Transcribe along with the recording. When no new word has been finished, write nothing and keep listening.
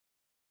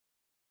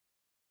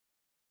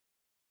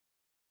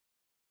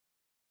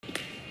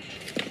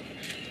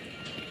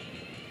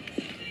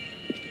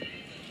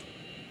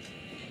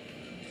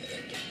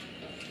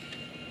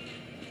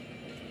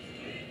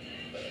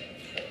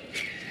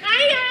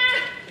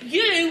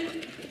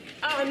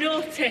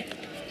naughty.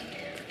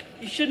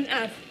 You shouldn't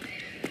have.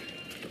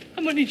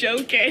 I'm only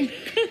joking.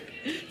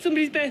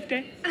 Somebody's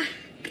birthday.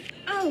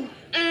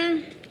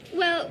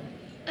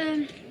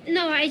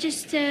 No, I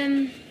just,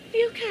 Are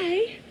you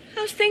okay?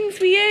 How's things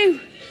with you?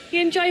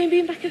 You enjoying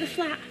being back at the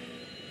flat?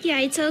 Yeah,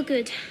 it's all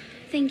good.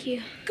 Thank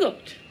you.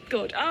 Good,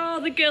 good.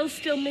 Oh, the girls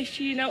still miss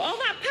you, you know. All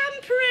that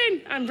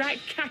pampering. I'm right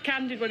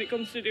cack-handed when it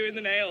comes to doing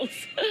the nails.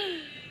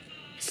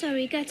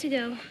 Sorry, got to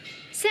go.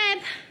 Seb!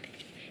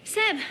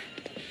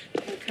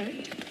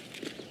 Okay.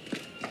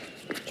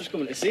 Just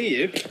coming to see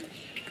you.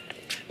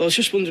 Well, I was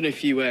just wondering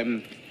if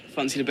you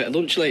fancied a bit of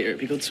lunch later. It'd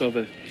be good to have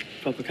a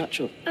proper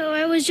catch-up. Oh,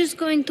 I was just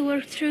going to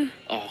work through.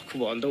 Oh,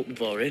 come on, don't be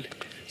boring.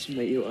 Some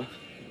make you are.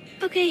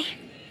 Okay,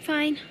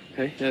 fine.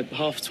 Okay,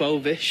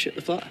 12:30ish at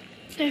the flat.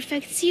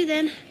 Perfect. See you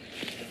then.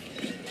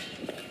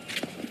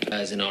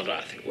 As in order,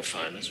 I think we're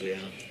fine as we are.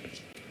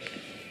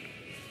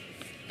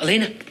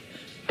 Alina,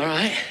 all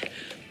right?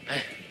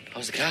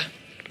 How's the car?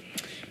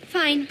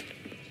 Fine.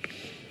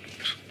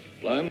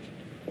 Hello.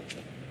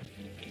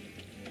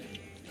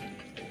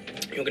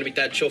 You're going to be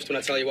dead chuffed when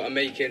I tell you what I'm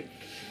making.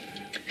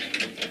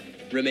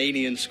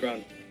 Romanian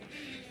scran.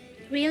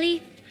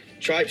 Really?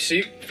 Tripe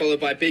soup, followed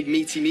by big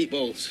meaty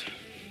meatballs.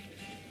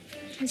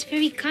 It's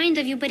very kind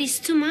of you, but it's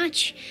too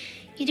much.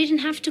 You didn't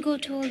have to go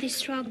to all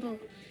this trouble.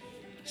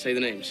 Say the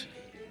names.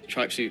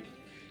 Tripe soup.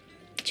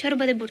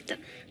 Ciorba de burtă.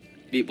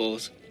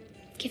 Meatballs.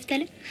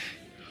 Chiftele?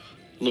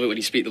 Love it when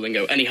you speak the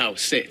lingo. Anyhow,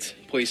 sit.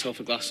 Pour yourself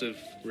a glass of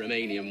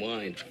Romanian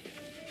wine.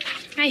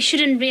 I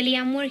shouldn't really.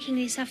 I'm working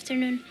this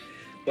afternoon.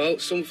 Well,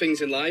 some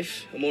things in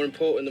life are more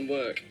important than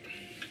work.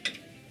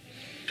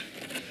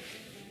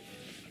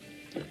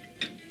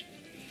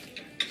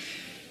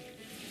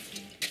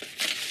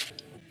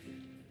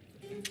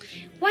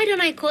 Why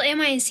don't I call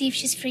Emma and see if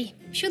she's free?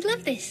 She would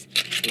love this.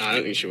 No, I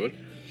don't think she would.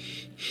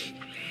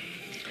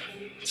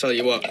 Tell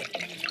you what,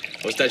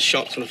 I was dead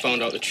shocked when I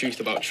found out the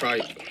truth about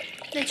tripe.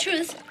 The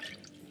truth?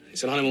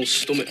 It's an animal's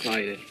stomach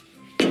lining.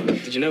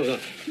 Did you know that?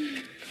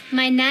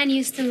 My nan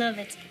used to love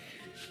it.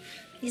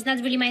 It's not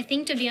really my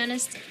thing, to be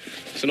honest.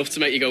 It's enough to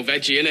make you go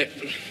veggie, innit?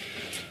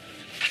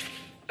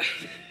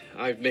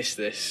 I've missed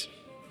this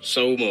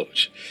so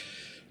much.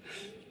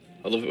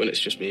 I love it when it's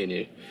just me and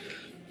you.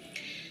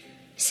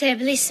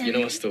 Seb, listen. You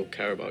know I still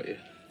care about you,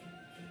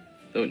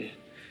 don't you?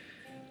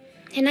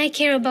 And I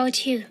care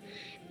about you.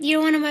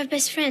 You're one of my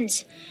best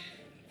friends.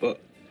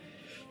 But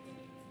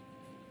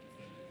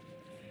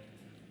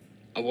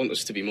I want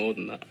us to be more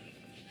than that.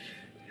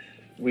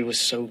 We were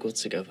so good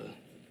together.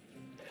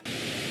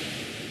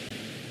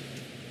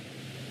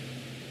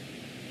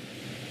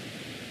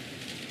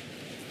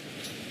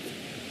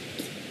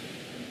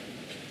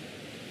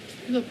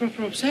 You look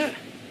proper upset.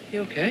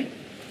 You okay?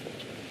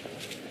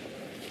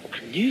 I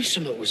knew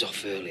something was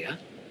off earlier.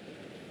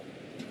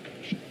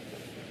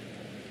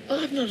 Well,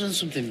 I've not done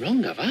something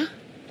wrong, have I?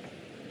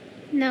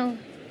 No,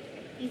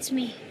 it's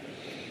me.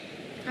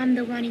 I'm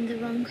the one in the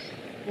wrong.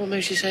 What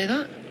makes you say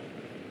that?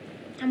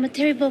 I'm a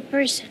terrible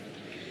person.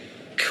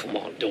 Come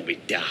on, don't be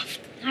daft.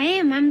 I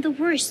am. I'm the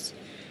worst.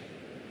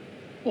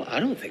 Well, I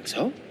don't think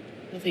so.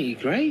 I think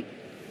you're great.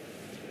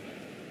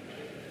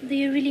 Do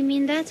you really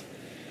mean that?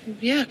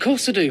 Yeah, of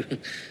course I do.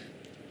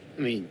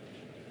 I mean,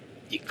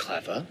 you're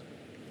clever,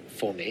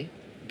 funny,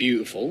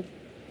 beautiful,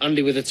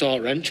 handy with a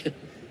torque wrench.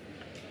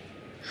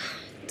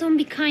 Don't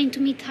be kind to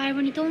me,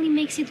 Tyrone. It only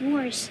makes it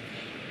worse.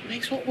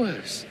 Makes what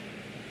worse?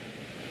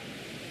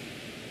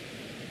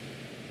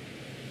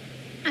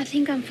 I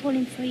think I'm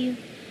falling for you.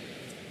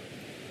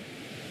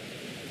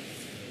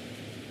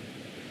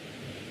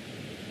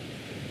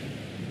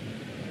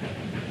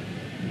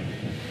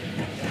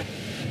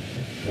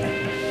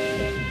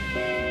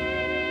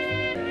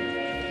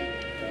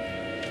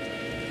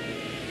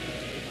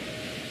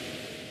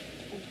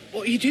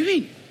 What are you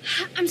doing?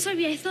 I'm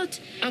sorry, I thought...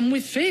 I'm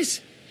with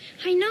Fizz.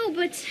 I know,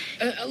 but...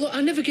 Look,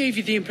 I never gave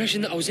you the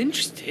impression that I was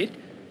interested.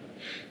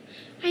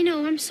 I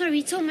know, I'm sorry.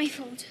 It's all my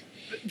fault.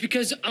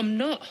 Because I'm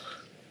not.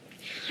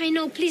 I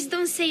know, please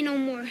don't say no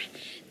more.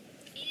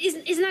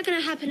 It's not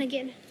gonna happen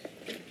again.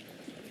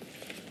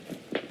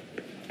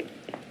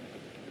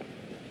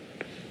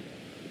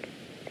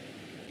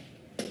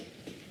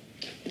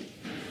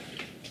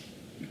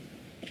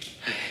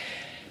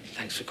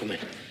 Thanks for coming.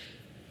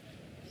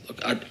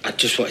 Look, I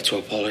just wanted to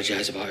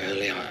apologise about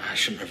earlier. I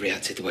shouldn't have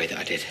reacted the way that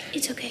I did.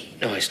 It's okay.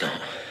 No, it's not.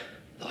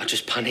 Look, I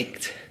just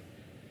panicked.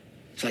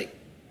 It's like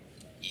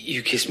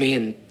you kissed me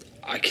and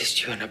I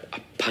kissed you and I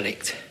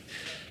panicked.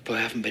 But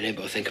I haven't been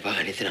able to think about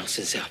anything else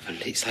since it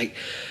happened. It's like,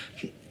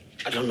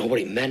 I don't know what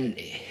it meant.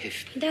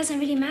 If It doesn't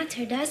really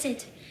matter, does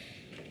it?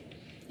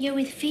 You're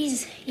with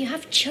Fizz. You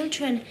have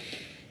children.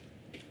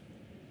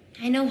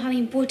 I know how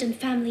important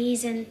family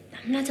is, and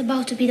I'm not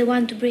about to be the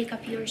one to break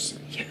up yours.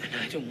 Yeah, and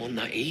I don't want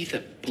that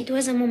either. But... It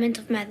was a moment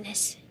of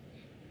madness.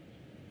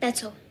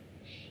 That's all.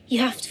 You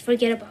have to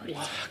forget about it.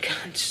 Well, I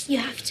can't just... You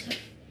have to.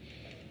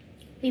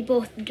 We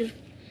both do.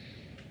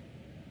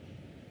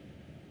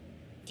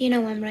 You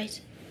know I'm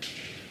right.